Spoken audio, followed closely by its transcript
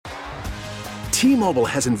T-Mobile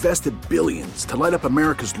has invested billions to light up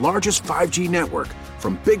America's largest 5G network,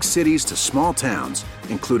 from big cities to small towns,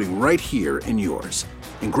 including right here in yours.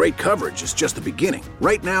 And great coverage is just the beginning.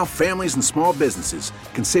 Right now, families and small businesses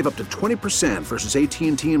can save up to 20% versus AT&T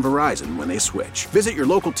and Verizon when they switch. Visit your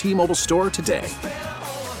local T-Mobile store today.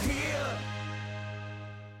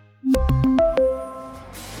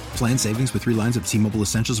 Plan savings with 3 lines of T-Mobile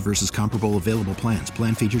Essentials versus comparable available plans.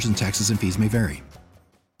 Plan features and taxes and fees may vary.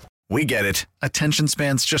 We get it. Attention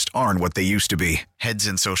spans just aren't what they used to be. Heads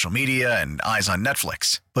in social media and eyes on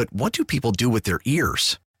Netflix. But what do people do with their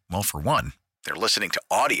ears? Well, for one, they're listening to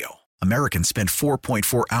audio. Americans spend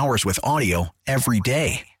 4.4 hours with audio every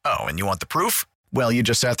day. Oh, and you want the proof? Well, you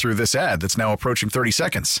just sat through this ad that's now approaching 30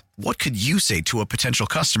 seconds. What could you say to a potential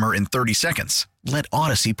customer in 30 seconds? Let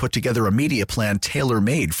Odyssey put together a media plan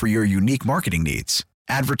tailor-made for your unique marketing needs.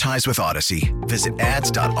 Advertise with Odyssey. Visit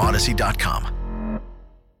ads.odyssey.com.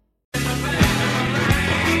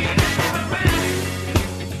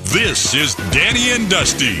 This is Danny and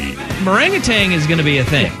Dusty. Meringatang is going to be a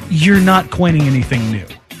thing. You're not coining anything new.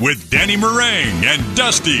 With Danny Meringue and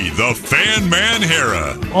Dusty, the Fan Man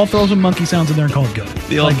Hera. I'll throw some monkey sounds in there and call it good.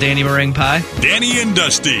 The old Danny Meringue pie? Danny and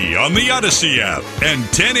Dusty on the Odyssey app and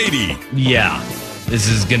 1080. Yeah, this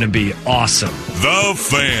is going to be awesome. The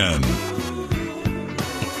Fan.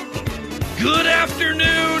 Good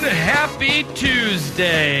afternoon. Happy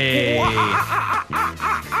Tuesday.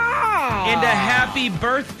 And a happy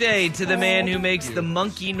birthday to the man who makes the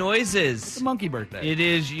monkey noises. It's a monkey birthday. It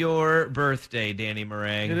is your birthday, Danny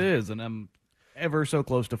Meringue. It is, and I'm ever so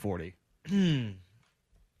close to 40.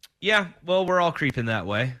 Yeah, well, we're all creeping that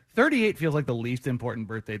way. 38 feels like the least important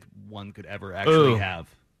birthday one could ever actually have.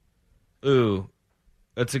 Ooh,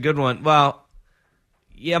 that's a good one. Well,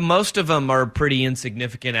 yeah, most of them are pretty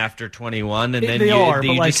insignificant after 21, and then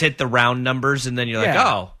you just hit the round numbers, and then you're like,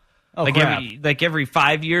 oh, crap. Every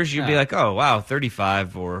 5 years, you'd be like, oh, wow,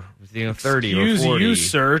 35 or 30 Excuse or 40. you,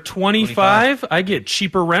 sir. 25? I get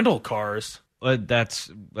cheaper rental cars.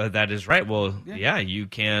 That is right. Well, yeah, you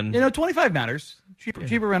can. 25 matters.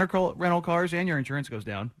 Cheaper rental cars, and your insurance goes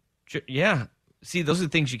down. Yeah. See, those are the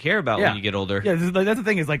things you care about when you get older. Yeah, that's the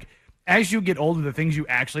thing is, like, as you get older, the things you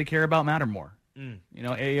actually care about matter more.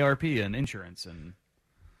 AARP and insurance and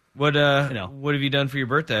what have you done for your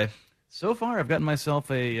birthday? So far, I've gotten myself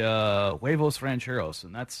a Huevos Rancheros,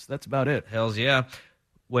 and that's about it. Hells yeah!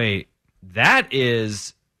 Wait, that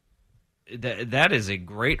is a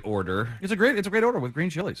great order. It's a great order with green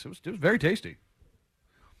chilies. It was very tasty.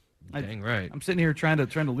 Dang right. I'm sitting here trying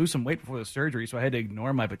to lose some weight before the surgery, so I had to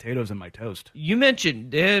ignore my potatoes and my toast. You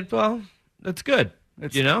mentioned it. Well, that's good.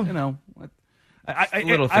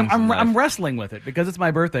 I'm wrestling with it because it's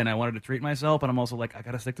my birthday and I wanted to treat myself, and I'm also like, I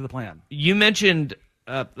got to stick to the plan. You mentioned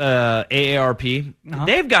AARP. Uh-huh.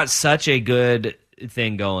 They've got such a good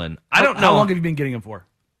thing going. I don't know. How long have you been getting them for?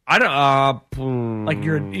 I don't. Like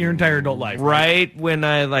your entire adult life. Right when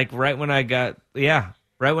I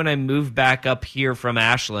moved back up here from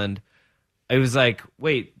Ashland, I was like,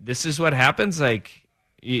 wait, this is what happens? Like,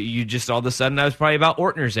 you just all of a sudden, I was probably about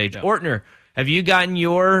Ortner's age. Yeah. Ortner, have you gotten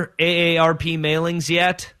your AARP mailings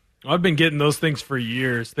yet? I've been getting those things for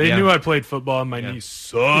years. They knew I played football and my knees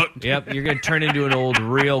sucked. Yep, you're going to turn into an old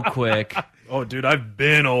real quick. Oh, dude, I've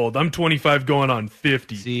been old. I'm 25 going on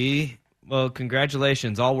 50. See? Well,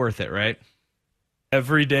 congratulations. All worth it, right?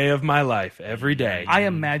 Every day of my life. Every day. I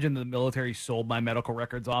imagine the military sold my medical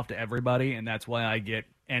records off to everybody, and that's why I get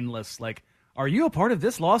endless, like, are you a part of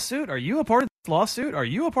this lawsuit? Are you a part of this lawsuit? Are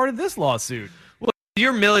you a part of this lawsuit?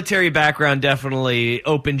 Your military background definitely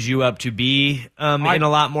opens you up to be in a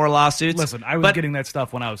lot more lawsuits. Listen, I was getting that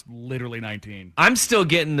stuff when I was literally 19. I'm still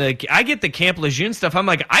getting I get the Camp Lejeune stuff. I'm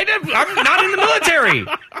like, I'm not in the military.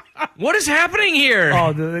 What is happening here?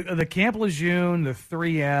 Oh, the Camp Lejeune, the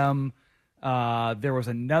 3M. There was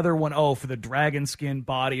another one, for the dragon skin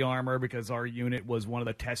body armor, because our unit was one of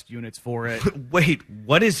the test units for it. Wait,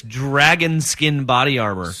 what is dragon skin body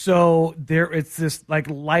armor? So it's this like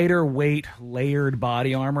lighter weight layered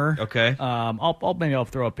body armor. Okay. I'll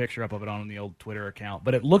throw a picture up of it on the old Twitter account,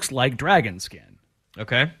 but it looks like dragon skin.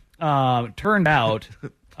 Okay. Turned out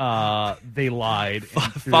they lied.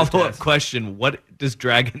 Follow-up question, what does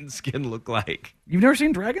dragon skin look like? You've never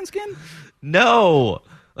seen dragon skin? No.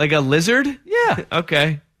 Like a lizard? Yeah.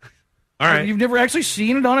 Okay. All right. You've never actually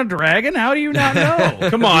seen it on a dragon? How do you not know?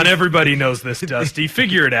 Come on, everybody knows this, Dusty.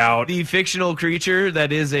 Figure it out. The fictional creature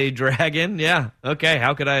that is a dragon? Yeah. Okay.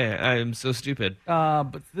 How could I am so stupid.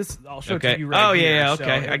 But this, I'll show it to you right here. Yeah,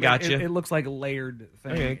 okay. So I got you. It looks like a layered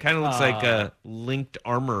thing. Okay, it kind of looks like a linked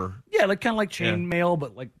armor. Yeah, like kind of like chainmail,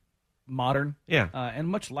 but like modern. Yeah. And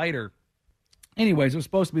much lighter. Anyways, it was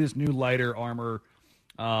supposed to be this new lighter armor,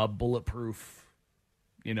 bulletproof,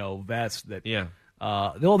 vest that. Yeah.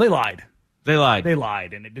 They lied. They lied. They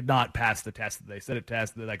lied, and it did not pass the test that they said it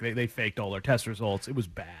tested. Like they faked all their test results. It was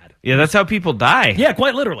bad. Yeah, that's how people die. Yeah,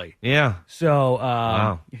 quite literally. Yeah. So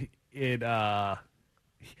Wow.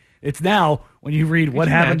 it's now when you read what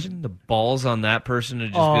happened. Imagine the balls on that person to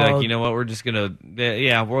just be like, you know what, we're just gonna,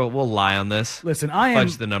 we'll lie on this. Listen,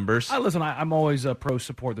 fudge the numbers. I'm always a pro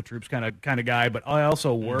support the troops kind of guy, but I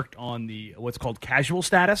also worked on the what's called casual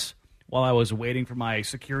status while I was waiting for my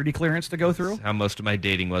security clearance to go through. That's how most of my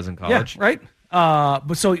dating was in college. Yeah, right.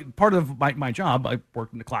 But so part of my job, I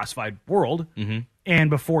worked in the classified world, and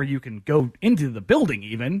before you can go into the building,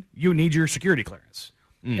 even you need your security clearance.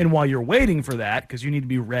 And while you're waiting for that, because you need to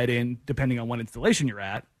be read in depending on what installation you're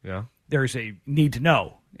at, there's a need to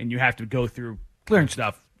know, and you have to go through clearing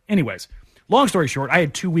stuff. Anyways, long story short, I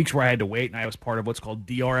had 2 weeks where I had to wait, and I was part of what's called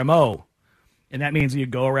DRMO, and that means you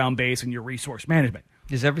go around base and your resource management.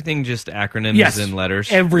 Is everything just acronyms and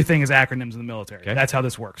letters? Everything is acronyms in the military. Okay. That's how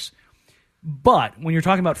this works. But when you're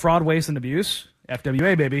talking about fraud, waste, and abuse,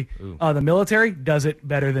 FWA, baby, the military does it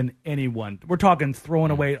better than anyone. We're talking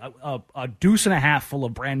throwing away a deuce and a half full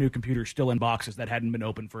of brand new computers still in boxes that hadn't been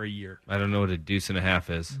opened for a year. I don't know what a deuce and a half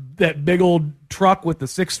is. That big old truck with the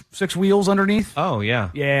six wheels underneath. Oh, yeah.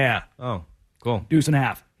 Yeah. Oh, cool. Deuce and a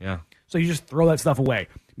half. Yeah. So you just throw that stuff away.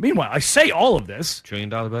 Meanwhile, I say all of this. $1 trillion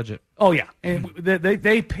budget. Oh, yeah. And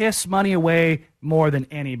they piss money away more than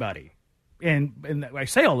anybody. And I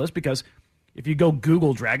say all this because if you go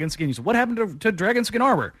Google Dragon Skin, you say, what happened to Dragon Skin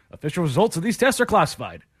armor? Official results of these tests are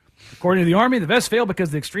classified. According to the Army, the vest failed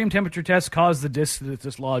because the extreme temperature test caused the disc to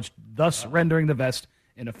dislodge, thus rendering the vest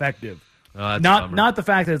ineffective. Oh, that's not the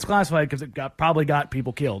fact that it's classified because it probably got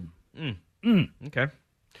people killed. Okay.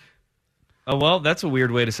 Oh, well, that's a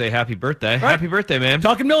weird way to say happy birthday. Right. Happy birthday, man.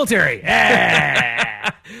 Talking military. Yeah.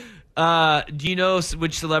 Do you know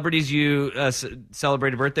which celebrities you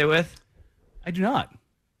celebrate a birthday with? I do not.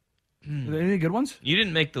 Are there any good ones? You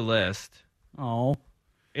didn't make the list. Oh.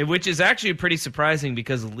 Which is actually pretty surprising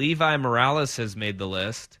because Levi Morales has made the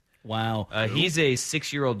list. Wow. He's a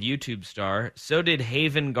 6-year-old YouTube star. So did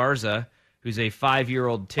Haven Garza, who's a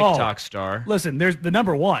 5-year-old TikTok star. Listen, there's the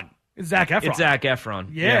number one. It's Zac Efron. It's Zac Efron.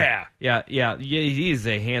 Yeah. He's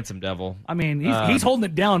a handsome devil. I mean, he's holding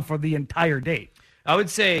it down for the entire date. I would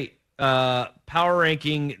say power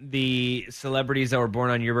ranking the celebrities that were born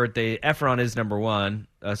on your birthday, Efron is number one.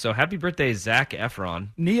 So happy birthday, Zac Efron.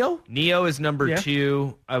 Neo is number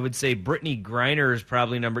 2. I would say Brittany Griner is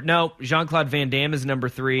probably no, Jean-Claude Van Damme is number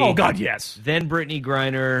 3. Oh, God, yes. Then Brittany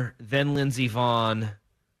Griner, then Lindsey Vonn.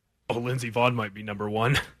 Oh, Lindsey Vonn might be number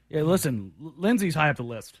 1. Yeah, listen, Lindsey's high up the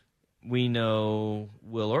list. We know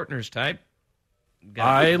Will Ortner's type.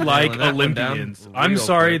 I like Olympians. I'm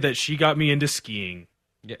sorry that she got me into skiing.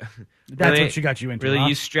 Yeah, that's what she got you into. Really, huh?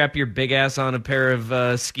 You strap your big ass on a pair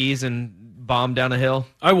of skis and bomb down a hill?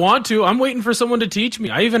 I want to. I'm waiting for someone to teach me.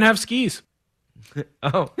 I even have skis.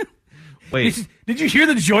 Oh, wait. Did you hear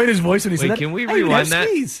the joy in his voice when he said that? Can we I even rewind have that?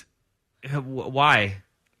 Skis. Why?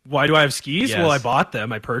 Why do I have skis? Yes. Well, I bought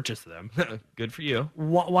them. I purchased them. Good for you.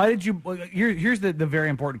 Why did you? Here's the very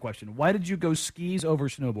important question. Why did you go skis over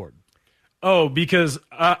snowboard? Oh, because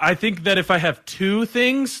I think that if I have 2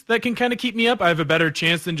 things that can kind of keep me up, I have a better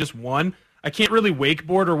chance than just one. I can't really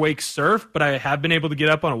wakeboard or wake surf, but I have been able to get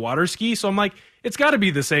up on a water ski. So I'm like, it's got to be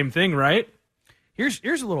the same thing, right? Here's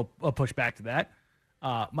a little pushback to that.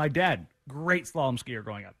 My dad, great slalom skier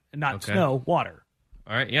growing up, and not snow, water.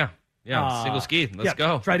 All right, yeah, single ski. Let's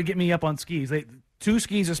go. Try to get me up on skis. 2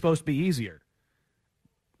 skis is supposed to be easier.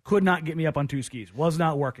 Could not get me up on 2 skis. Was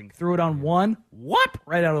not working. Threw it on 1, whoop,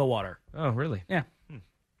 right out of the water. Oh, really? Yeah.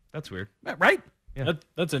 That's weird. Right? Yeah.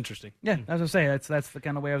 That's interesting. Yeah, as I say, that's the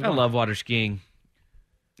kind of way I was going. I love water skiing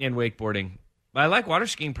and wakeboarding. But I like water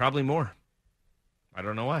skiing probably more. I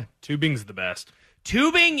don't know why. Tubing's the best.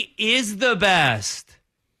 Tubing is the best.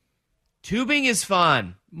 Tubing is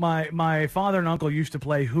fun. My father and uncle used to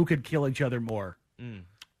play who could kill each other more.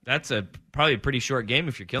 That's probably a pretty short game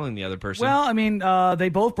if you're killing the other person. Well, I mean, they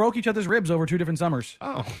both broke each other's ribs over 2 different summers.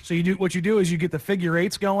 Oh. So what you do is you get the figure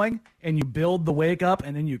 8s going, and you build the wake up,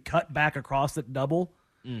 and then you cut back across it double.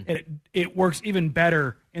 And it works even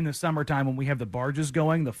better in the summertime when we have the barges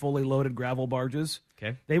going, the fully loaded gravel barges.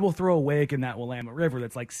 Okay. They will throw a wake in that Willamette River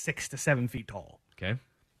that's like 6 to 7 feet tall. Okay.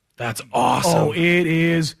 That's awesome. Oh, it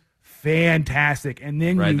is fantastic. And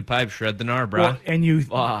then ride the pipe, shred the gnar, bro. Well, and you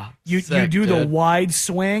do the wide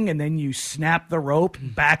swing, and then you snap the rope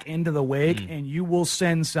back into the wake, and you will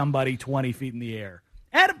send somebody 20 feet in the air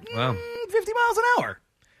at 50 miles an hour.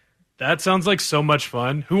 That sounds like so much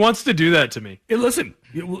fun. Who wants to do that to me? Hey, listen,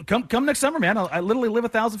 come next summer, man. I literally live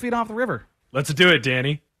 1,000 feet off the river. Let's do it,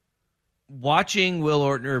 Danny. Watching Will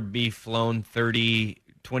Ortner be flown 30,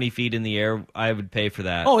 20 feet in the air, I would pay for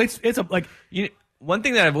that. Oh, it's a like. One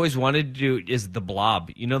thing that I've always wanted to do is the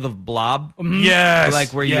blob. You know the blob? Yes. Like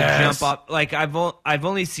where you jump up. Like I've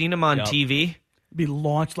only seen him on TV. Be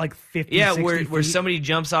launched like 50, Yeah, 60 where feet. somebody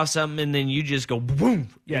jumps off something and then you just go boom.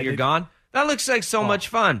 Yeah, and you're gone. That looks like so much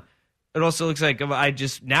fun. It also looks like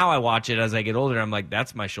now I watch it as I get older. I'm like,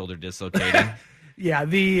 that's my shoulder dislocating. Yeah,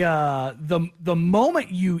 the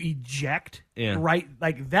moment you eject, right,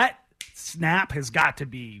 like that snap has got to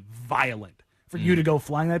be violent for you to go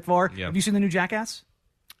flying that far. Yeah. Have you seen the new Jackass?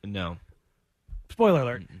 No. Spoiler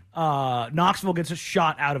alert. Knoxville gets a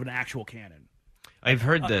shot out of an actual cannon. I've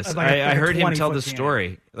heard this. Like I heard him 20-foot tell the cannon.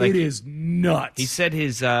 story. Like, it is nuts. He said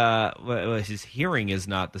his hearing is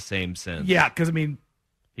not the same since. Yeah, because, I mean,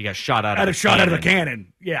 he got shot out out of of a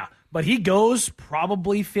cannon. Yeah. But he goes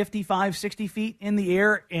probably 55, 60 feet in the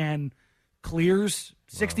air and clears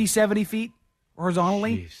 60, 70 feet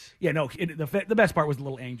horizontally. Jeez. Yeah, no, the best part was the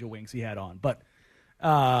little angel wings he had on. But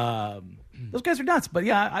those guys are nuts. But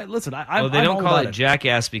yeah, listen, They I'm don't all call about it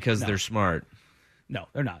Jackass because they're smart. No,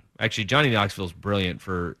 they're not. Actually, Johnny Knoxville's brilliant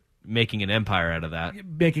for making an empire out of that.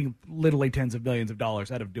 Making literally tens of millions of dollars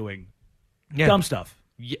out of doing Yeah. dumb stuff.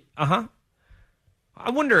 Yeah, I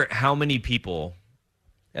wonder how many people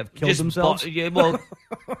Have killed themselves.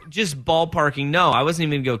 Just ballparking. No, I wasn't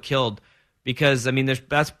even going to go killed because, I mean, there's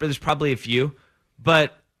probably a few.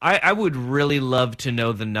 But I would really love to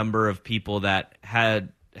know the number of people that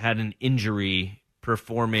had an injury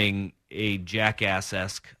performing a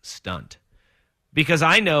Jackass-esque stunt. Because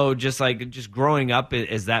I know just growing up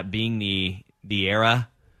as that being the era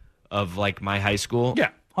of like my high school. Yeah,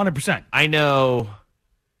 100%. I know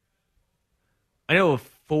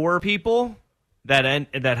 4 people that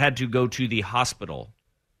had to go to the hospital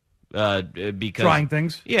because Trying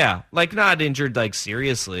things. Yeah, like not injured like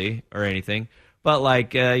seriously or anything, but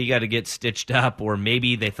like you got to get stitched up, or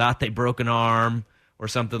maybe they thought they broke an arm or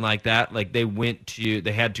something like that. Like they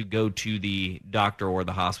had to go to the doctor or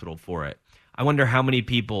the hospital for it. I wonder how many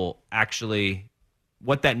people actually,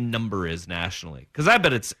 what that number is nationally, because I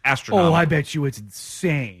bet it's astronomical. Oh, I bet you it's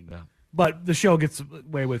insane. Yeah. But the show gets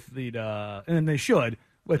away with and they should,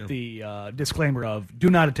 with the disclaimer of do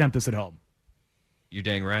not attempt this at home. You're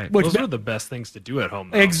dang right. Which Those were the best things to do at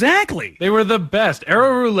home, though. Exactly. They were the best.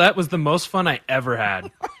 Arrow roulette was the most fun I ever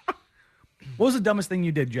had. What was the dumbest thing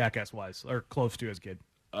you did, Jackass-wise, or close to as a kid?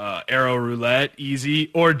 Arrow roulette, easy.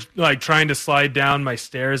 Or like trying to slide down my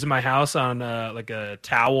stairs in my house on like a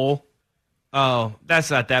towel. Oh, that's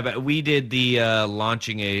not that bad. We did the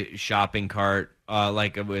launching a shopping cart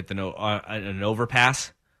like with an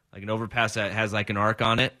overpass, like an overpass that has like an arc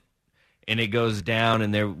on it, and it goes down.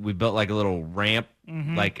 And there we built like a little ramp,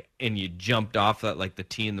 like, and you jumped off that, like the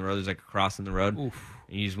T in the road. There's like a cross in the road, and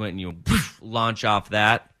you just went and you launch off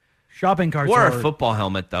that. Shopping carts Or are a football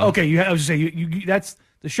helmet, though. Okay, I was just saying you that's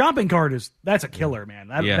the shopping cart that's a killer, man.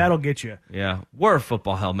 That'll get you. Yeah, wear a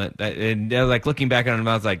football helmet. And like looking back on it,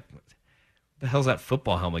 I was like, the hell's that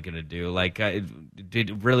football helmet going to do? Like, it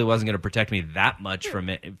really wasn't going to protect me that much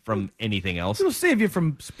from anything else. It'll save you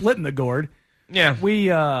from splitting the gourd. Yeah. We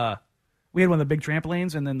had one of the big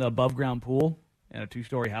trampolines and then the above ground pool in a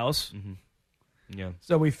 2-story house. Yeah.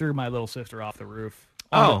 So we threw my little sister off the roof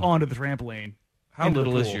Oh. onto the trampoline. How into the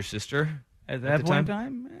little is pool. your sister? At that the point in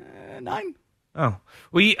time? 9. Oh,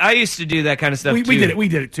 I used to do that kind of stuff We too. did it. We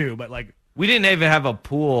did it too, but like We didn't even have a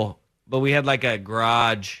pool, but we had like a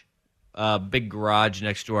garage, big garage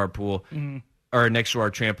next to our pool, or next to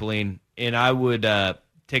our trampoline, and I would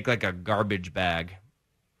take like a garbage bag,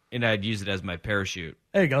 and I'd use it as my parachute.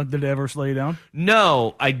 there you go. Did it ever slow you down?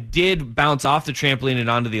 No, I did bounce off the trampoline and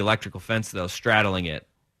onto the electrical fence though, straddling it.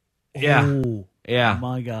 Yeah, Oh, yeah. oh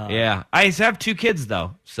my God. Yeah, I have 2 kids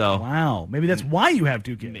though, so Wow. Maybe that's why you have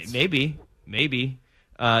 2 kids. maybe.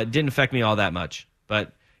 It didn't affect me all that much,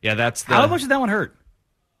 but yeah, that's the How much did that one hurt?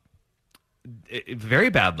 very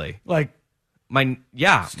badly. Like,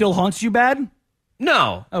 Yeah. still haunts you bad?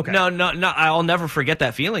 No. Okay. No. I'll never forget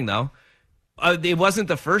that feeling though. It wasn't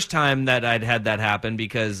the first time that I'd had that happen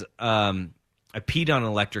because I peed on an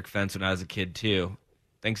electric fence when I was a kid too.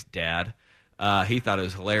 Thanks, Dad. He thought it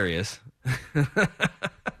was hilarious.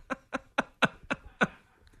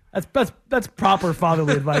 That's proper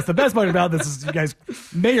fatherly advice. The best part about this is you guys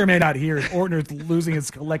may or may not hear it. Ortner's losing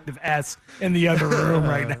his collective S in the other room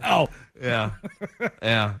right now. Yeah.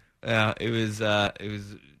 Yeah. It was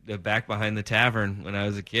back behind the tavern when I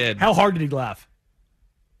was a kid. How hard did he laugh?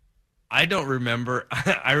 I don't remember.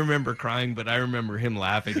 I remember crying, but I remember him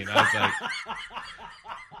laughing, and I was like,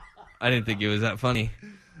 I didn't think it was that funny.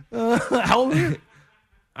 How old were you?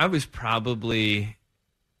 I was probably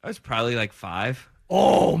like 5.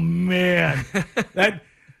 Oh man, that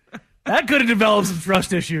could have developed some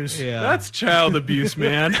trust issues. Yeah, That's child abuse,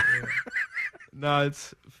 man. no,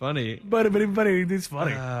 it's funny. But it's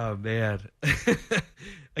funny. Oh man.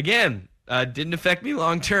 Again, didn't affect me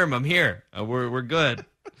long term. I'm here. We're good.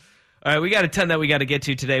 All right, we got a ton that we got to get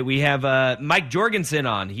to today. We have Mike Jorgensen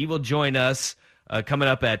on. He will join us coming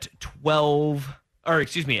up at 1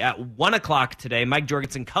 o'clock today. Mike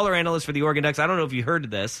Jorgensen, color analyst for the Oregon Ducks. I don't know if you heard of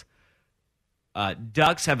this.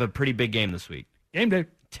 Ducks have a pretty big game this week. Game day.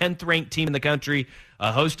 10th ranked team in the country,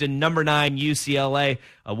 hosting number 9 UCLA.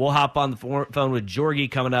 We'll hop on the phone with Jorgie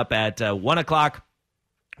coming up at 1 o'clock.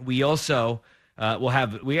 We also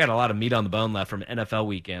we got a lot of meat on the bone left from NFL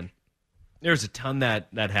weekend. There's a ton that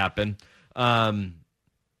happened.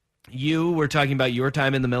 You were talking about your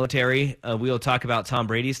time in the military. We'll talk about Tom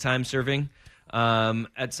Brady's time serving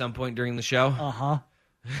at some point during the show. Uh-huh.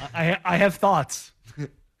 I have thoughts.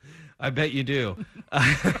 I bet you do.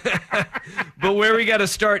 But where we got to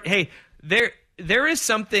start, hey, there is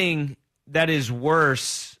something that is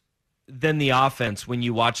worse than the offense when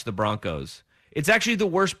you watch the Broncos. It's actually the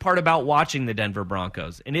worst part about watching the Denver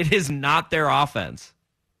Broncos, and it is not their offense.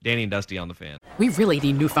 Danny and Dusty on the Fan. We really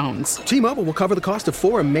need new phones. T-Mobile will cover the cost of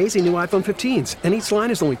 4 amazing new iPhone 15s, and each line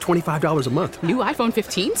is only $25 a month. New iPhone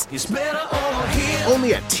 15s? It's better over here.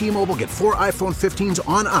 Only at T-Mobile, get 4 iPhone 15s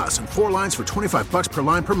on us and 4 lines for $25 per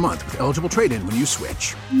line per month with eligible trade-in when you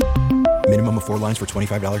switch. Minimum of 4 lines for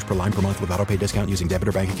 $25 per line per month with autopay discount using debit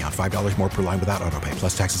or bank account. $5 more per line without autopay,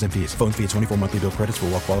 plus taxes and fees. Phone fee at 24 monthly bill credits for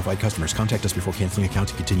well-qualified customers. Contact us before canceling account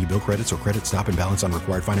to continue bill credits or credit stop and balance on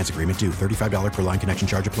required finance agreement due. $35 per line connection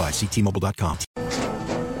charge applies. See T-Mobile.com.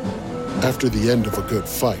 After the end of a good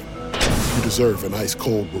fight, you deserve an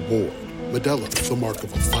ice-cold reward. Modelo is the mark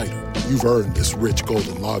of a fighter. You've earned this rich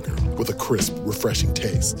golden lager with a crisp, refreshing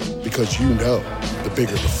taste. Because you know, the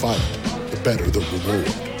bigger the fight, the better the reward.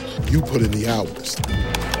 You put in the hours,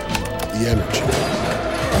 the energy,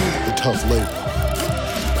 the tough labor.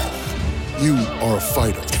 You are a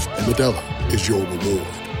fighter, and Modelo is your reward.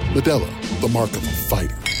 Modelo, the mark of a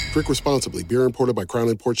fighter. Drink responsibly. Beer imported by Crown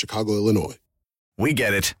Imports, Chicago, Illinois. We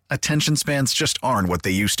get it. Attention spans just aren't what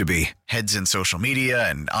they used to be. Heads in social media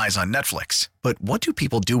and eyes on Netflix. But what do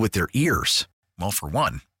people do with their ears? Well, for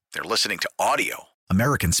one, they're listening to audio.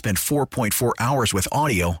 Americans spend 4.4 hours with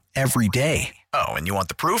audio every day. Oh, and you want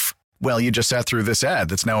the proof? Well, you just sat through this ad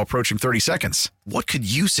that's now approaching 30 seconds. What could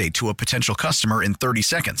you say to a potential customer in 30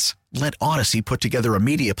 seconds? Let Odyssey put together a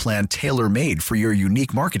media plan tailor-made for your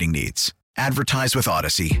unique marketing needs. Advertise with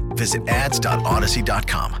Odyssey. Visit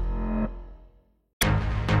ads.odyssey.com.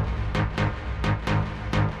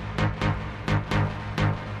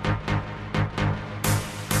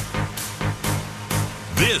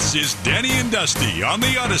 This is Danny and Dusty on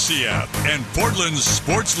the Odyssey app and Portland's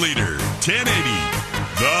sports leader, 1080,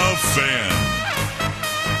 The Fan.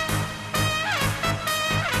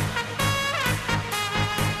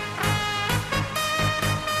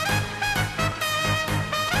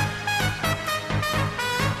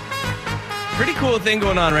 Pretty cool thing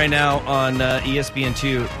going on right now on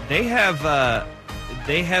ESPN2. They have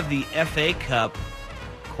the FA Cup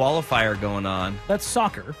qualifier going on. That's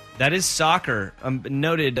soccer. That is soccer.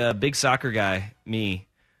 Noted big soccer guy, me.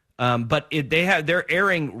 But they're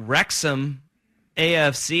airing Wrexham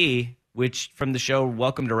AFC, which from the show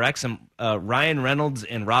Welcome to Wrexham, Ryan Reynolds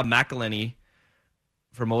and Rob McElhenney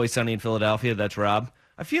from Always Sunny in Philadelphia. That's Rob.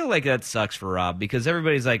 I feel like that sucks for Rob because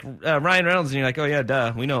everybody's like Ryan Reynolds, and you're like, oh yeah,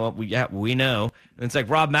 duh, we know, we know. And it's like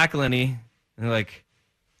Rob McElhenney, and they're like,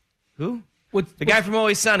 who? The guy from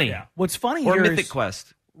Always Sunny. Yeah. What's funny or here Mythic is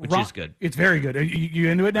Quest, which is good. It's very good. You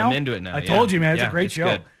into it now? I'm into it now. I told you, man. It's a great it's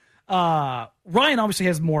show. Good. Ryan obviously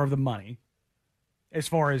has more of the money as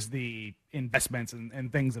far as the investments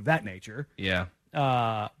and things of that nature. Yeah.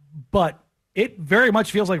 But it very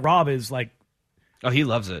much feels like Rob is like, oh, he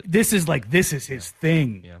loves it. This is his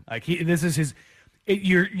thing. Yeah. Like this is his.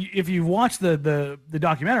 If you watch the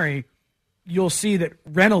documentary, you'll see that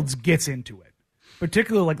Reynolds gets into it,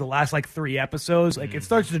 particularly like the last 3 episodes. Like it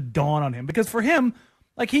starts to dawn on him because for him,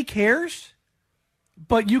 like he cares,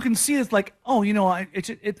 but you can see it's like, oh,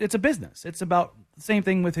 it's a business. It's about the same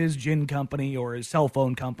thing with his gin company or his cell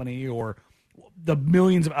phone company or the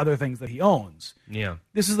millions of other things that he owns. Yeah.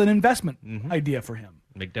 This is an investment idea for him.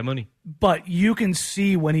 Make that money. But you can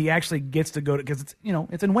see when he actually gets to go to, because it's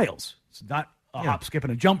in Wales. It's not a hop, skip,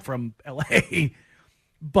 and a jump from LA.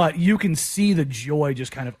 But you can see the joy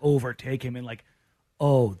just kind of overtake him and like,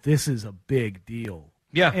 oh, this is a big deal.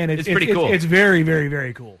 Yeah, and it's pretty cool. It's very, very,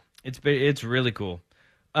 very cool. It's really cool.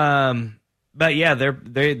 But yeah,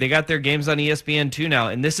 they got their games on ESPN2 now,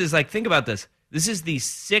 and this is like, think about this. This is the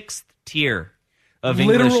 6th tier of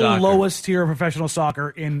English soccer. Literal lowest tier of professional soccer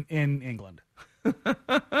in England. And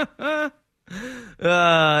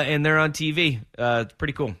they're on TV. It's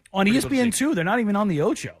pretty cool. On pretty ESPN2, cool they're not even on the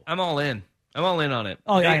Ocho. I'm all in on it.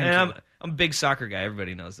 Oh yeah, and I'm a big soccer guy.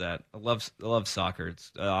 Everybody knows that. I love soccer.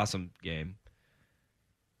 It's an awesome game.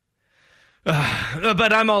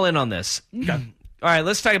 But I'm all in on this. Okay. All right,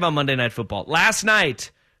 let's talk about Monday Night Football. Last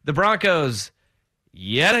night, the Broncos,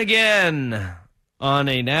 yet again, on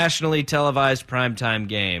a nationally televised primetime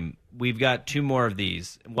game. We've got 2 more of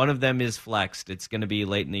these. One of them is flexed. It's going to be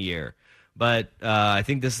late in the year. But I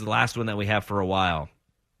think this is the last one that we have for a while.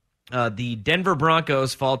 The Denver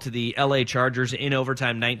Broncos fall to the LA Chargers in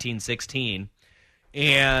overtime 19-16.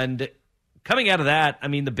 And coming out of that, I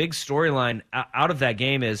mean, the big storyline out of that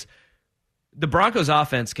game is the Broncos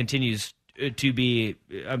offense continues to be,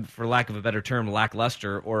 for lack of a better term,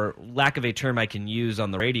 lackluster, or lack of a term I can use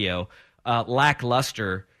on the radio,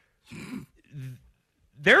 lackluster.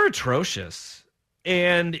 They're atrocious.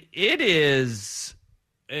 And it is,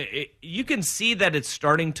 you can see that it's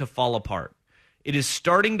starting to fall apart. It is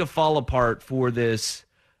starting to fall apart for this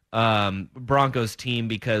Broncos team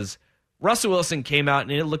because Russell Wilson came out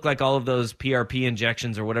and it looked like all of those PRP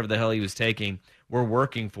injections or whatever the hell he was taking were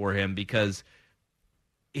working for him because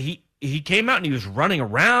he came out and he was running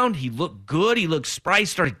around. He looked good. He looked spry. He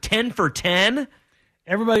started 10 for 10.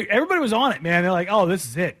 Everybody was on it, man. They're like, oh, this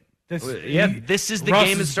is it. This is the Russ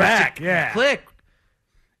game that is starts back. to click.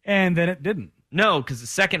 And then it didn't. No, because the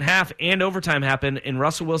second half and overtime happened, and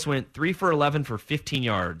Russell Wilson went 3 for 11 for 15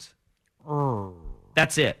 yards.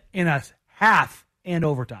 That's it. In a half and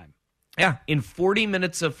overtime. Yeah, in 40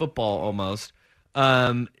 minutes of football almost,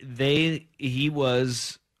 he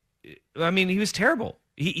was terrible.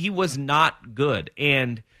 He was not good.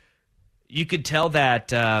 And you could tell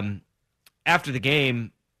that after the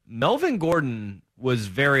game, Melvin Gordon was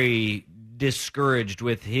very discouraged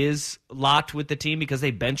with his lot with the team because they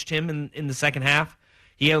benched him in the second half.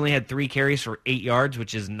 He only had 3 carries for 8 yards,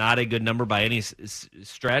 which is not a good number by any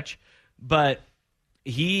stretch. But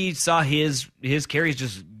he saw his carries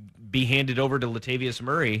just be handed over to Latavius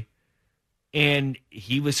Murray, and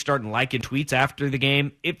he was starting liking tweets after the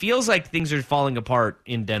game. It feels like things are falling apart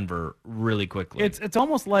in Denver really quickly. It's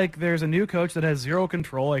almost like there's a new coach that has zero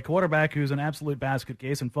control, a quarterback who's an absolute basket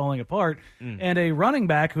case and falling apart, and a running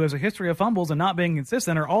back who has a history of fumbles and not being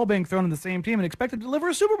consistent are all being thrown in the same team and expected to deliver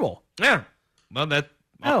a Super Bowl. Yeah. Well, that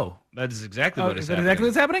is exactly what is happening. Exactly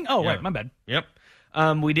what's happening? Oh, yeah. Right. My bad. Yep.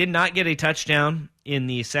 We did not get a touchdown in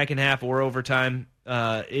the second half or overtime.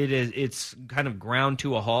 It's kind of ground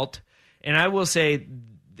to a halt. And I will say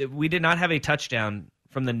that we did not have a touchdown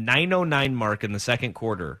from the 9:09 mark in the second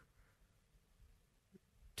quarter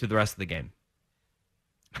to the rest of the game.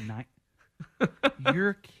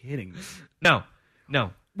 You're kidding me.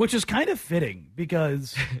 No. Which is kind of fitting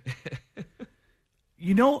because,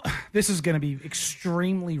 this is going to be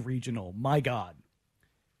extremely regional. My God.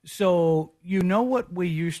 So, what we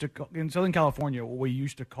used to call, in Southern California, what we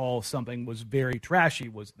used to call something was very trashy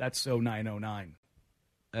was that's so 909.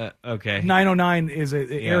 Okay. 909 is an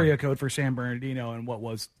area code for San Bernardino and what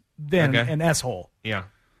was then an S-hole. Yeah.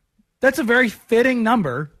 That's a very fitting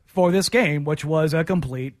number for this game, which was a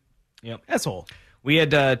complete S-hole. We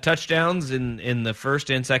had touchdowns in the first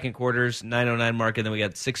and second quarters, 9:09 mark, and then we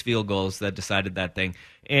got 6 field goals that decided that thing.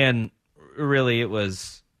 And really, it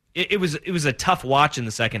was a tough watch in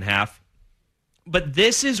the second half. But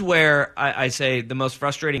this is where I say the most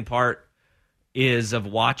frustrating part is of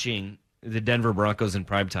watching the Denver Broncos in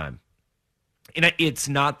primetime. And it's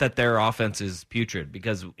not that their offense is putrid,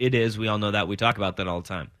 because it is. We all know that. We talk about that all the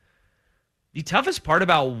time. The toughest part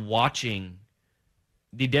about watching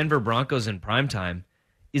the Denver Broncos in primetime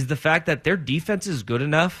is the fact that their defense is good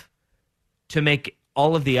enough to make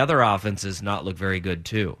all of the other offenses not look very good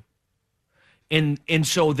too. And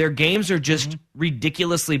so their games are just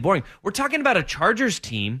ridiculously boring. We're talking about a Chargers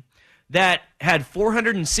team that had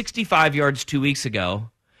 465 yards 2 weeks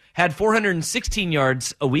ago, had 416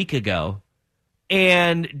 yards a week ago,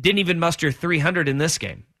 and didn't even muster 300 in this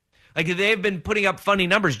game. Like, they've been putting up funny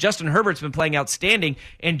numbers. Justin Herbert's been playing outstanding,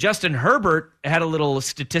 and Justin Herbert had a little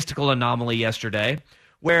statistical anomaly yesterday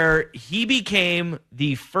where he became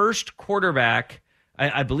the first quarterback,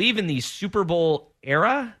 I believe in the Super Bowl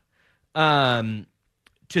era, to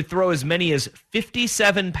throw as many as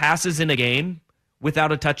 57 passes in a game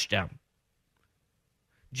without a touchdown.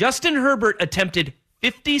 Justin Herbert attempted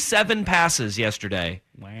 57 passes yesterday.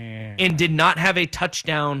 Wow. and did not have a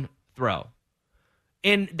touchdown throw.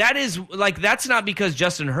 And that is that's not because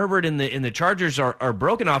Justin Herbert and the Chargers are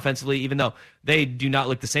broken offensively, even though they do not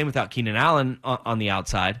look the same without Keenan Allen on the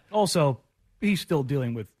outside. Also, he's still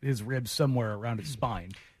dealing with his ribs somewhere around his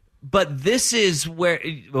spine. But this is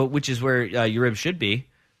which is where your ribs should be,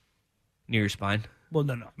 near your spine. Well,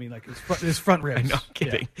 no. I mean, like his front ribs. I know, I'm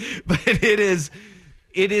kidding. Yeah. But it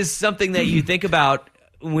is something that you think about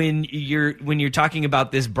when you're talking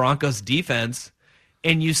about this Broncos defense,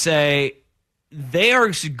 and you say they are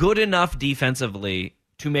good enough defensively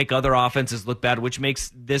to make other offenses look bad, which makes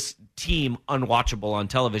this team unwatchable on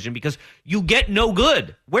television because you get no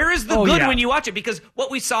good. Where is the good when you watch it? Because what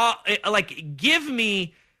we saw, give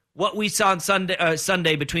me what we saw on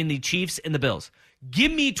Sunday between the Chiefs and the Bills.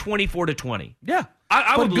 Give me 24-20. Yeah.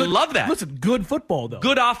 I would love that. Listen, good football, though.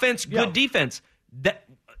 Good offense, good defense. That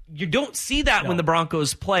you don't see that when the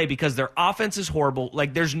Broncos play because their offense is horrible.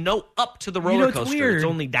 Like, there's no up to the roller coaster. Weird it's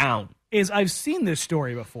only down. I've seen this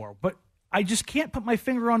story before, but I just can't put my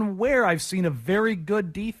finger on where I've seen a very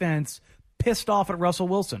good defense pissed off at Russell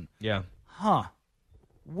Wilson. Yeah. Huh.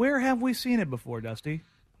 Where have we seen it before, Dusty?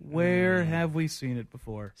 Where have we seen it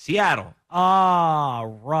before? Seattle. Ah,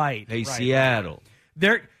 right. Hey, Seattle.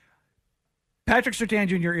 Patrick Surtain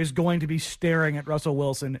Jr. is going to be staring at Russell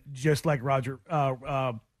Wilson just like Roger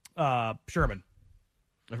Sherman.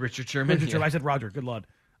 Richard Sherman? I said Roger. Good Lord.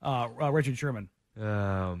 Richard Sherman.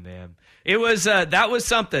 Oh man, it was that was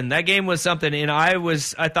something. That game was something, and I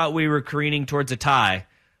thought we were careening towards a tie,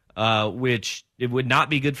 which it would not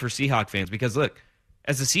be good for Seahawks fans because look,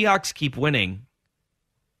 as the Seahawks keep winning,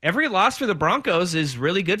 every loss for the Broncos is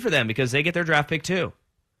really good for them because they get their draft pick too.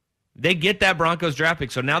 They get that Broncos draft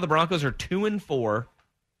pick, so now the Broncos are 2-4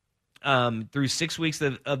 through 6 weeks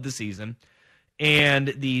of the season,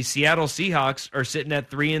 and the Seattle Seahawks are sitting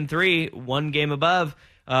at 3-3, one game above.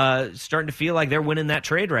 Starting to feel like they're winning that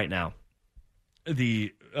trade right now.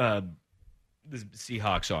 The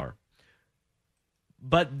Seahawks are.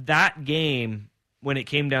 But that game, when it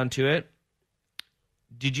came down to it,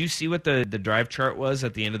 did you see what the drive chart was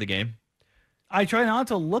at the end of the game? I try not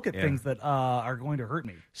to look at things that are going to hurt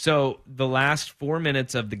me. So the last 4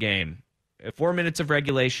 minutes of the game, 4 minutes of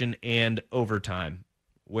regulation and overtime,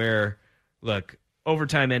 where, look,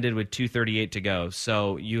 overtime ended with 2:38 to go.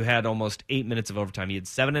 So you had almost 8 minutes of overtime. You had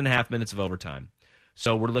 7.5 minutes of overtime.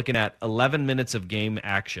 So we're looking at 11 minutes of game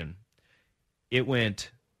action. It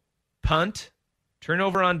went punt,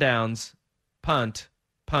 turnover on downs, punt,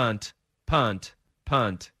 punt, punt,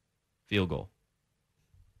 punt, field goal.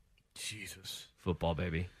 Jesus. Football,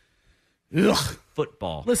 baby. Ugh.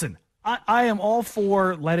 Football. Listen, I am all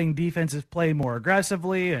for letting defenses play more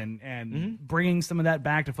aggressively and bringing some of that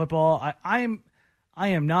back to football. I am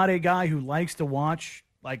not a guy who likes to watch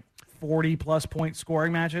like 40-plus point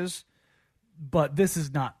scoring matches, but this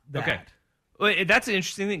is not that. Okay. Well, that's an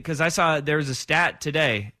interesting thing because I saw there was a stat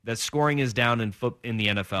today that scoring is down in the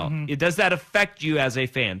NFL. Does that affect you as a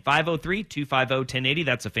fan? 503-250-1080.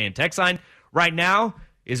 That's a fan text line. Right now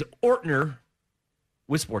is Ortner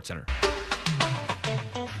with SportsCenter.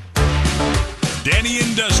 Danny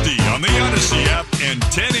and Dusty on the Odyssey app and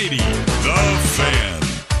 1080 The Fan.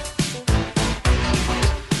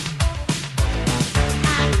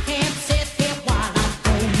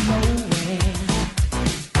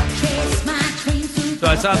 So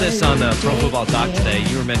I saw this on Pro Football Talk today.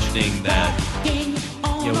 You were mentioning that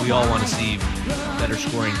we all want to see better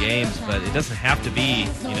scoring games, but it doesn't have to be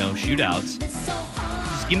shootouts.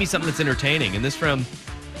 Just give me something that's entertaining. And this from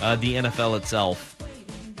the NFL itself.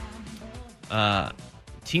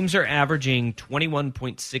 Teams are averaging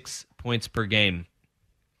 21.6 points per game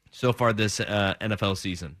so far this NFL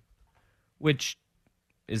season, which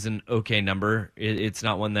is an okay number. It's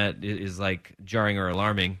not one that is like jarring or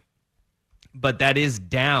alarming. But that is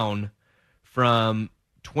down from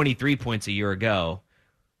 23 points a year ago,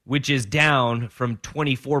 which is down from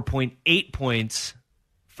 24.8 points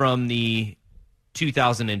from the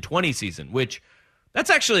 2020 season, which that's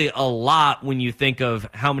actually a lot when you think of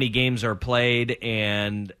how many games are played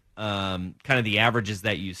and kind of the averages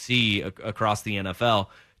that you see across the NFL.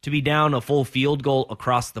 To be down a full field goal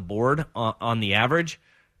across the board on the average,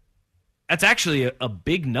 that's actually a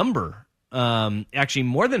big number. Actually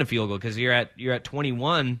more than a field goal because you're at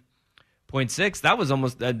 21.6. That was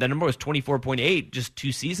almost the number was 24.8 just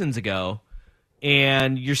 2 seasons ago,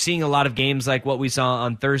 and you're seeing a lot of games like what we saw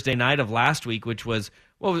on Thursday night of last week, which was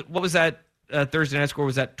what was that Thursday night score?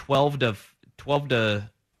 Was that 12-7?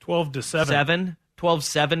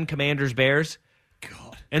 12-7 Commanders Bears.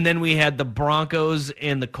 God. And then we had the Broncos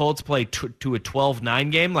and the Colts play to a 12-9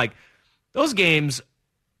 game. Like those games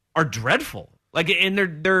are dreadful. Like, and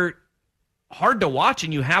they're hard to watch,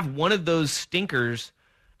 and you have one of those stinkers,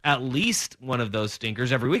 at least one of those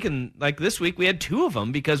stinkers every week. And like this week, we had two of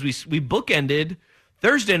them because we bookended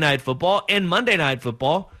Thursday Night Football and Monday Night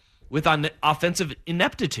Football with offensive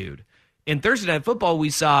ineptitude. In Thursday Night Football,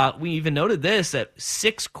 we even noted this, at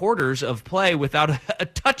 6 quarters of play without a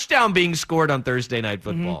touchdown being scored on Thursday Night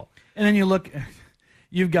Football. And then you look,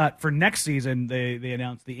 you've got, for next season, they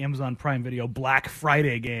announced the Amazon Prime Video Black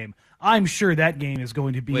Friday game. I'm sure that game is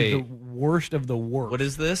going to be the worst of the worst. What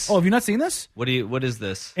is this? Oh, have you not seen this? What is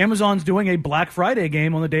this? Amazon's doing a Black Friday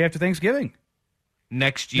game on the day after Thanksgiving.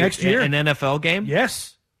 Next year? An NFL game?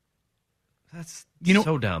 Yes. That's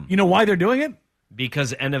so dumb. You know why they're doing it?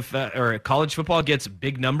 Because NFL or college football gets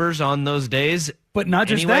big numbers on those days. But not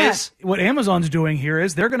just that. What Amazon's doing here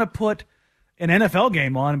is they're going to put an NFL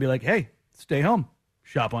game on and be like, hey, stay home.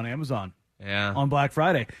 Shop on Amazon on Black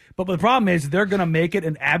Friday. But the problem is they're going to make it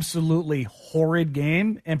an absolutely horrid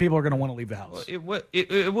game, and people are going to want to leave the house. Well,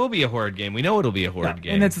 it will be a horrid game. We know it'll be a horrid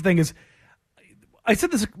game. And that's the thing is, I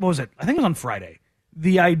said this, what was it? I think it was on Friday.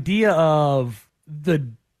 The idea of the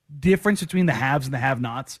difference between the haves and the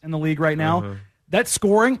have-nots in the league right now, that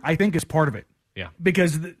scoring, I think, is part of it. Yeah.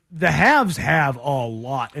 Because the haves have a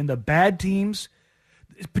lot, and the bad teams,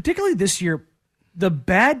 particularly this year, the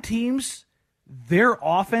bad teams, their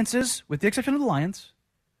offenses, with the exception of the Lions,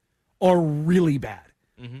 are really bad.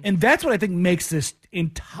 And that's what I think makes this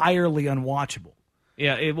entirely unwatchable.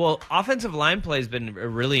 Yeah, offensive line play has been a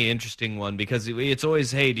really interesting one because it's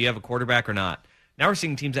always, hey, do you have a quarterback or not? Now we're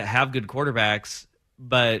seeing teams that have good quarterbacks,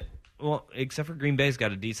 but, except for Green Bay's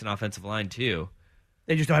got a decent offensive line too.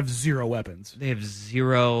 They just don't have zero weapons. They have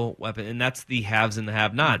zero weapons, and that's the haves and the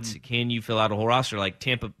have-nots. Can you fill out a whole roster like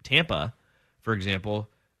Tampa, for example?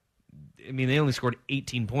 I mean, they only scored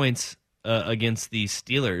 18 points against the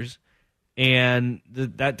Steelers, and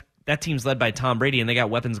that team's led by Tom Brady, and they got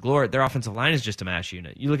weapons galore. Their offensive line is just a mash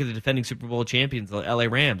unit. You look at the defending Super Bowl champions, the LA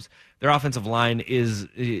Rams. Their offensive line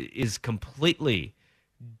is completely,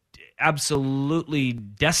 absolutely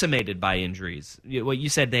decimated by injuries. What you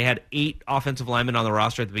said, they had 8 offensive linemen on the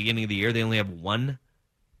roster at the beginning of the year. They only have 1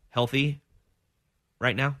 healthy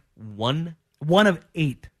right now. 1 of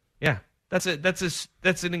 8. Yeah, that's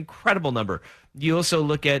an incredible number. You also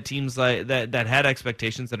look at teams like that had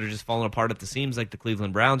expectations that are just falling apart at the seams, like the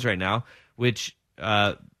Cleveland Browns right now. Which,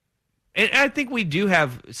 and I think we do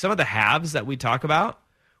have some of the halves that we talk about.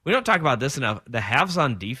 We don't talk about this enough. The halves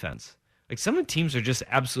on defense. Like, some of the teams are just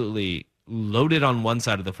absolutely loaded on one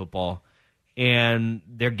side of the football, and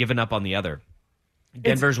they're giving up on the other.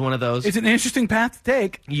 Denver's one of those. It's an interesting path to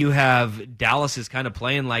take. You have Dallas is kind of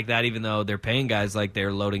playing like that, even though they're paying guys like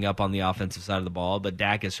they're loading up on the offensive side of the ball. But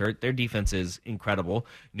Dak is hurt. Their defense is incredible.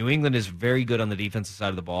 New England is very good on the defensive side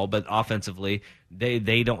of the ball, but offensively,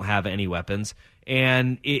 they don't have any weapons.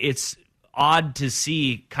 And it's odd to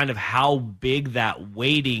see kind of how big that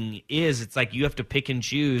weighting is. It's like you have to pick and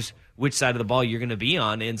choose which side of the ball you're going to be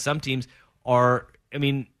on. And some teams are,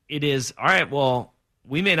 it is, all right, well,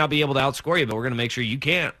 we may not be able to outscore you, but we're going to make sure you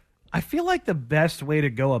can't. I feel like the best way to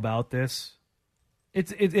go about this,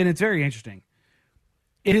 and it's very interesting,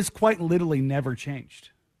 it has quite literally never changed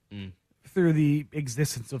through the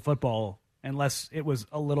existence of football, unless it was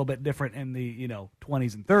a little bit different in the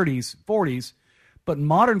 20s and 30s, 40s. But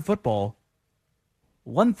modern football,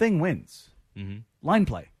 one thing wins: line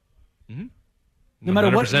play. No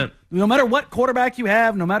matter what quarterback you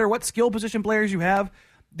have, no matter what skill position players you have,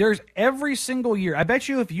 there's every single year. I bet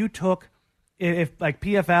you if you took, if like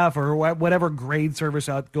PFF or whatever grade service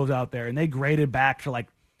goes out there, and they graded back to like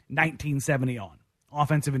 1970 on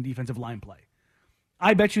offensive and defensive line play,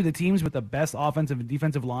 I bet you the teams with the best offensive and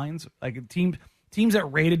defensive lines, like teams that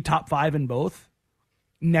rated top 5 in both,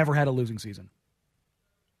 never had a losing season.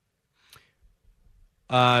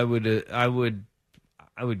 I would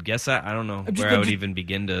guess that. I don't know where I would even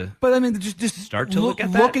begin to. But just start to look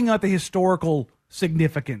at that. Looking at the historical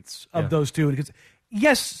significance of those two, because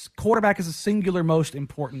yes, quarterback is the singular most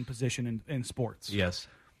important position in sports. Yes,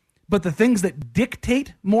 but the things that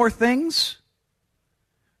dictate more things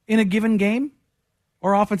in a given game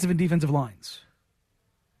are offensive and defensive lines.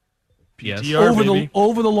 Yes, over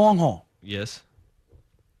the long haul. Yes,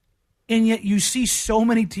 and yet you see so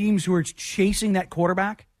many teams who are chasing that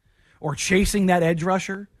quarterback, or chasing that edge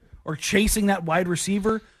rusher, or chasing that wide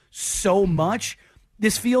receiver so much.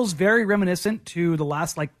 This feels very reminiscent to the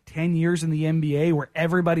last 10 years in the NBA, where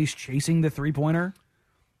everybody's chasing the three-pointer,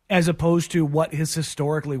 as opposed to what has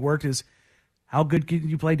historically worked is how good can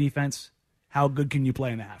you play defense, how good can you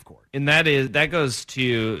play in the half court. And that goes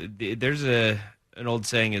to, there's an old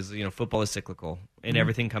saying is, football is cyclical, and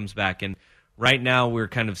everything comes back. And right now we're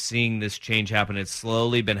kind of seeing this change happen. It's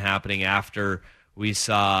slowly been happening after we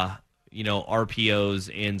saw,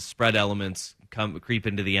 RPOs and spread elements creep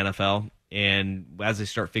into the NFL. And as they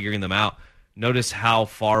start figuring them out, notice how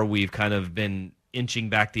far we've kind of been inching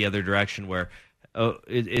back the other direction where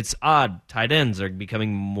it's odd. Tight ends are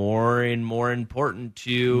becoming more and more important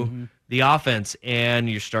to the offense, and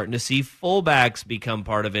you're starting to see fullbacks become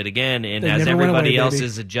part of it again. And as everybody else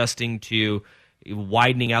is adjusting to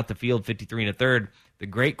widening out the field 53 and a third, the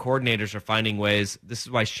great coordinators are finding ways. This is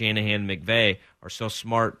why Shanahan and McVay are so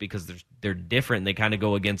smart, because they're different. They kind of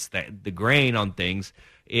go against the grain on things.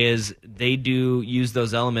 Is they do use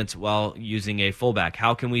those elements while using a fullback.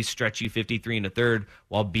 How can we stretch you 53 and a third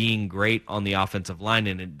while being great on the offensive line?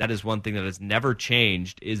 And that is one thing that has never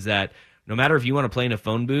changed, is that no matter if you want to play in a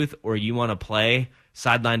phone booth or you want to play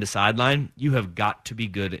sideline to sideline, you have got to be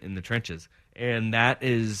good in the trenches. And that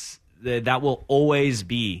will always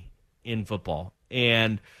be in football.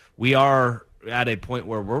 And we are at a point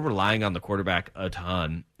where we're relying on the quarterback a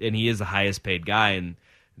ton, and he is the highest paid guy. And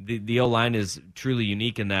the O-line is truly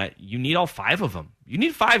unique in that you need all five of them. You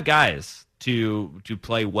need five guys to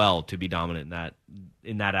play well, to be dominant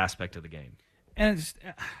in that aspect of the game. And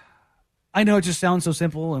I know it just sounds so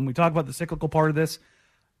simple, and we talk about the cyclical part of this.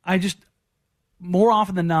 More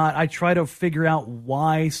often than not, I try to figure out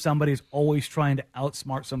why somebody's always trying to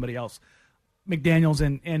outsmart somebody else. McDaniels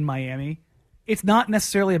in Miami, it's not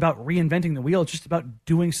necessarily about reinventing the wheel. It's just about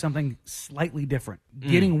doing something slightly different,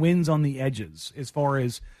 getting wins on the edges as far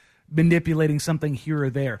as manipulating something here or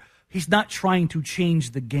there. He's not trying to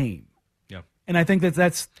change the game. Yeah. And I think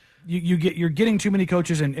that's you're getting too many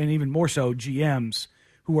coaches and even more so GMs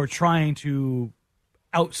who are trying to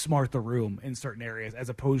outsmart the room in certain areas as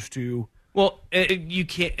opposed to... Well, you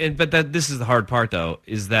can't... But this is the hard part, though,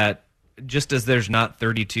 is that just as there's not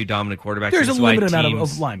 32 dominant quarterbacks... There's a limited amount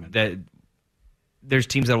of linemen. There's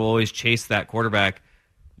teams that will always chase that quarterback.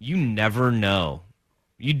 You never know.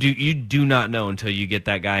 You do not know until you get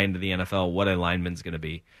that guy into the NFL what a lineman's going to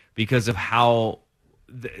be, because of how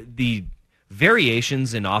the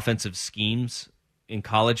variations in offensive schemes in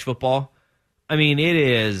college football. I mean, it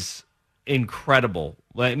is incredible.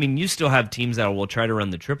 I mean, you still have teams that will try to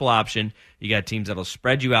run the triple option. You got teams that will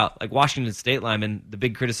spread you out. Like Washington State linemen, the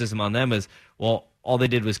big criticism on them is, well, all they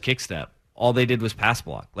did was kick step. All they did was pass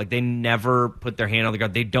block. Like, they never put their hand on the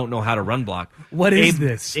guard. They don't know how to run block. What is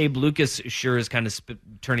this? Abe Lucas sure is kind of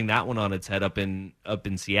turning that one on its head up in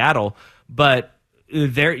Seattle. But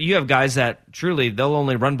there you have guys that truly they'll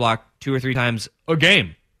only run block 2 or 3 times a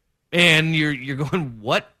game. And you're going,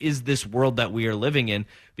 what is this world that we are living in?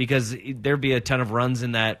 Because there'd be a ton of runs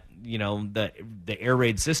in that, the air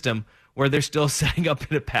raid system where they're still setting up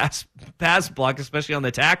in a pass block, especially on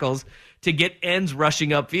the tackles, to get ends rushing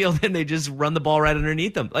upfield, and they just run the ball right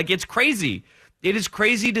underneath them. Like, it's crazy. It is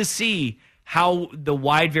crazy to see how the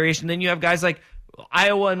wide variation. Then you have guys like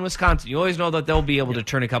Iowa and Wisconsin. You always know that they'll be able to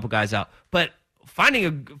turn a couple guys out. But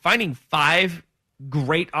finding 5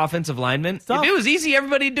 great offensive linemen, if it was easy,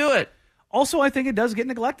 everybody'd do it. Also, I think it does get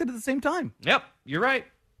neglected at the same time. Yep, you're right.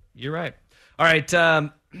 All right,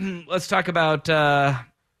 let's talk about...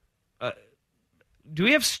 do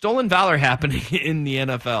we have stolen valor happening in the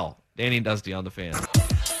NFL? Danny and Dusty on the Fan.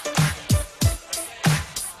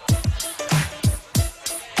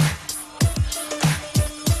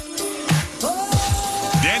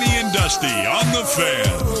 Danny and Dusty on the Fan.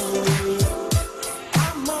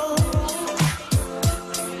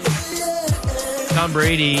 Tom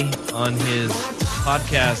Brady on his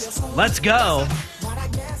podcast, Let's Go.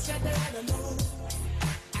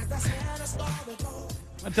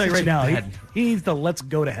 I'll tell you right now, he needs to let's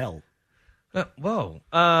go to hell. Whoa.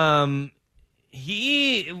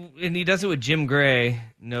 He does it with Jim Gray,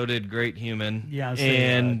 noted great human. Yeah.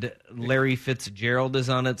 And Larry Fitzgerald is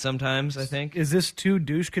on it sometimes, I think. Is this 2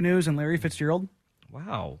 douche canoes and Larry Fitzgerald?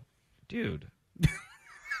 Wow. Dude.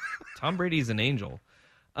 Tom Brady's an angel.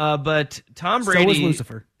 But Tom Brady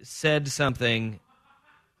said something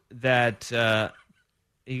that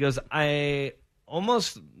he goes, I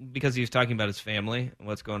almost, because he was talking about his family and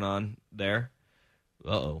what's going on there.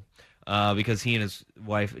 Because he and his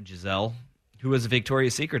wife, Giselle, who was a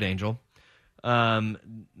Victoria's Secret angel,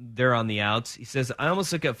 they're on the outs. He says, I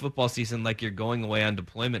almost look at football season like you're going away on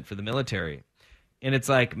deployment for the military. And it's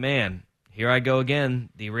like, man, here I go again.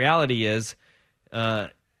 The reality is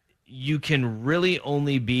you can really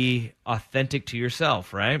only be authentic to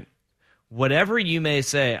yourself, right? Whatever you may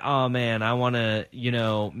say, oh, man, I want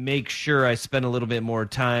to, make sure I spend a little bit more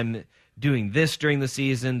time doing this during the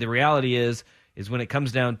season. The reality is when it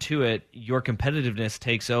comes down to it, your competitiveness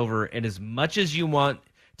takes over. And as much as you want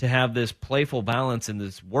to have this playful balance and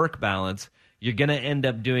this work balance, you're going to end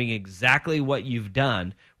up doing exactly what you've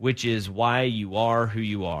done, which is why you are who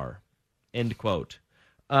you are. End quote.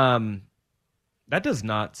 That does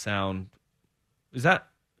not sound... Is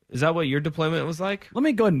that what your deployment was like? Let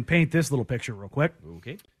me go ahead and paint this little picture real quick.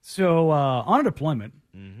 Okay. So on a deployment,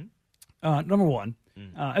 number one,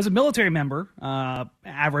 as a military member,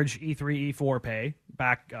 average E3, E4 pay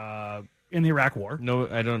back in the Iraq War. No,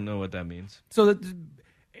 I don't know what that means. So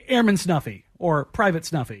Airman Snuffy or Private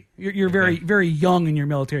Snuffy. You're very, very young in your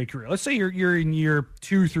military career. Let's say you're in year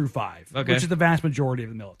 2 through 5, which is the vast majority of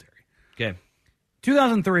the military. Okay.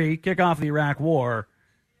 2003, kickoff of the Iraq War,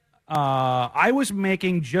 I was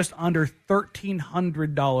making just under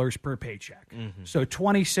 $1,300 per paycheck. So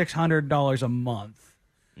 $2,600 a month,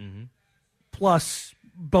 plus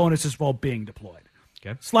bonuses while being deployed.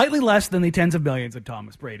 Okay. Slightly less than the tens of millions that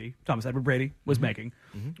Thomas Edward Brady, was making,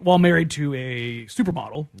 while married to a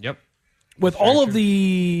supermodel. Yep. With all of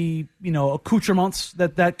the accoutrements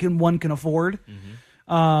that one can afford.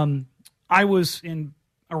 I was in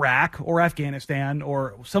Iraq or Afghanistan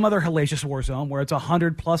or some other hellacious war zone where it's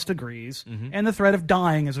 100+ degrees and the threat of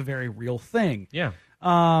dying is a very real thing. Yeah.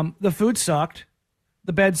 The food sucked.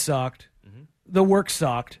 The bed sucked. The work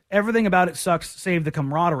sucked. Everything about it sucks, save the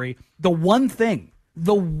camaraderie. The one thing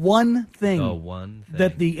that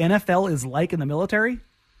the NFL is like in the military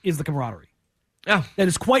is the camaraderie. Oh. That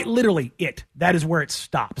is quite literally it. That is where it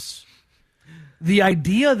stops. The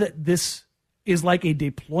idea that this is like a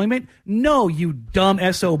deployment, no, you dumb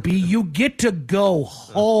SOB. You get to go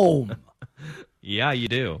home. Yeah, you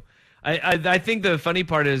do. I think the funny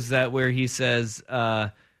part is that where he says,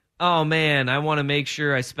 oh, man, I want to make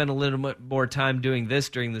sure I spend a little bit more time doing this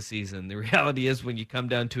during the season. The reality is when you come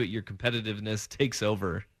down to it, your competitiveness takes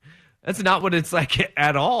over. That's not what it's like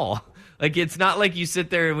at all. Like, it's not like you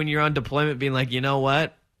sit there when you're on deployment being like, you know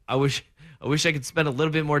what? I wish I could spend a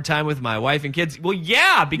little bit more time with my wife and kids. Well,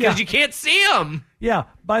 yeah, because you can't see them. Yeah.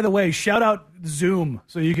 By the way, shout out Zoom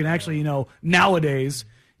so you can actually, nowadays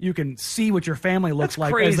you can see what your family looks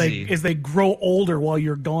like as they grow older while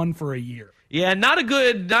you're gone for a year. Yeah, not a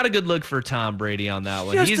good look for Tom Brady on that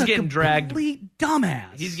one. He's getting dragged. Complete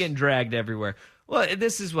dumbass. He's getting dragged everywhere. Well,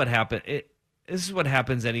 this is what happened. This is what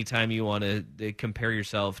happens anytime you want to compare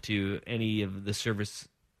yourself to any of the service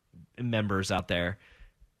members out there.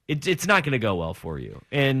 It's not going to go well for you.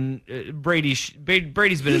 And Brady's been in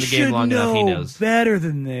the game long enough. He knows better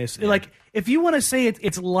than this. Yeah. Like, if you want to say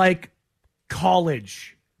it's like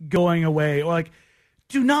college going away, or like,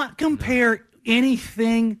 do not compare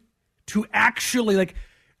anything to actually, like,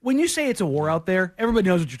 when you say it's a war out there, everybody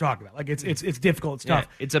knows what you're talking about. Like, it's difficult, it's tough.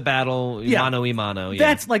 It's a battle, mano a mano. Yeah.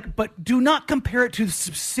 That's like, but do not compare it to the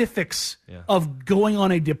specifics of going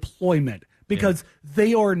on a deployment, because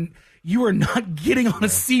you are not getting on a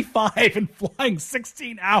C-5 and flying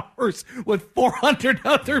 16 hours with 400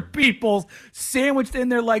 other people sandwiched in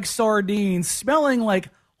there like sardines, smelling like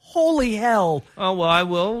holy hell. Oh, well, I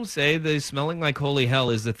will say the smelling like holy hell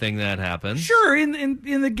is the thing that happens. Sure, in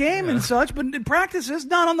the game and such, but in practices,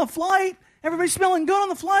 not on the flight. Everybody's smelling good on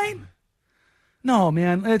the flight. No,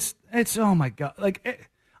 man, it's oh my God. Like,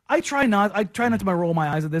 I try not to roll my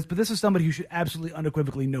eyes at this, but this is somebody who should absolutely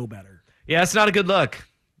unequivocally know better. Yeah, it's not a good look.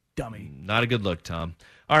 Dummy. Not a good look, Tom.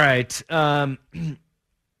 All right.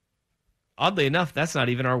 Oddly enough, that's not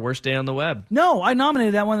even our worst day on the web. No, I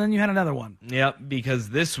nominated that one, then you had another one. Yep, because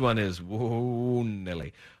this one is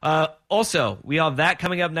nilly. Also, we have that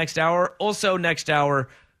coming up next hour. Also, next hour,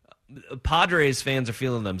 Padres fans are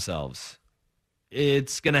feeling themselves.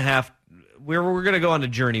 It's going to have... We're going to go on a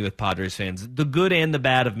journey with Padres fans, the good and the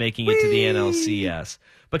bad of making it to the NLCS.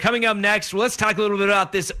 But coming up next, let's talk a little bit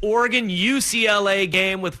about this Oregon-UCLA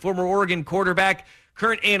game with former Oregon quarterback,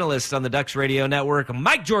 current analyst on the Ducks Radio Network,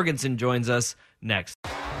 Mike Jorgensen, joins us next.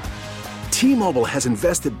 T-Mobile has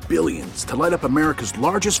invested billions to light up America's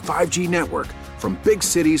largest 5G network, from big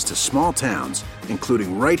cities to small towns,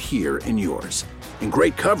 including right here in yours. And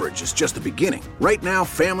great coverage is just the beginning. Right now,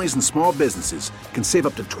 families and small businesses can save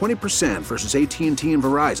up to 20% versus AT&T and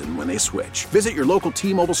Verizon when they switch. Visit your local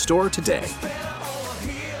T-Mobile store today.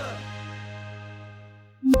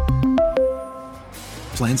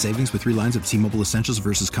 Plan savings with 3 lines of T-Mobile Essentials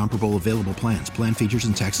versus comparable available plans. Plan features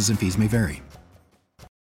and taxes and fees may vary.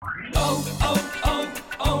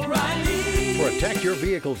 Protect your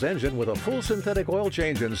vehicle's engine with a full synthetic oil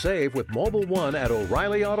change and save with Mobil 1 at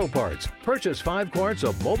O'Reilly Auto Parts. Purchase 5 quarts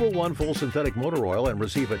of Mobil 1 full synthetic motor oil and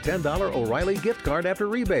receive a $10 O'Reilly gift card after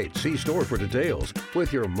rebate. See store for details.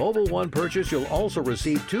 With your Mobil 1 purchase, you'll also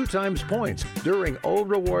receive 2 times points during O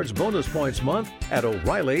Rewards Bonus Points Month at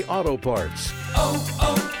O'Reilly Auto Parts.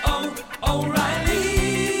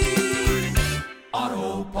 O'Reilly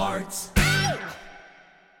Parts.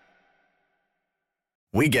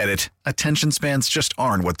 We get it. Attention spans just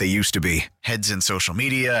aren't what they used to be. Heads in social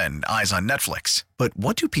media and eyes on Netflix. But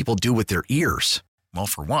what do people do with their ears? Well,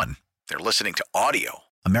 for one, they're listening to audio.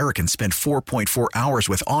 Americans spend 4.4 hours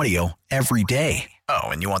with audio every day. Oh,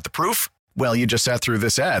 and you want the proof? Well, you just sat through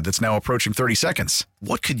this ad that's now approaching 30 seconds.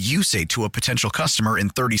 What could you say to a potential customer in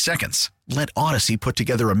 30 seconds? Let Odyssey put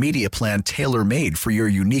together a media plan tailor-made for your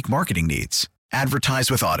unique marketing needs. Advertise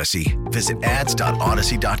with Odyssey. Visit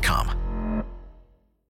ads.odyssey.com.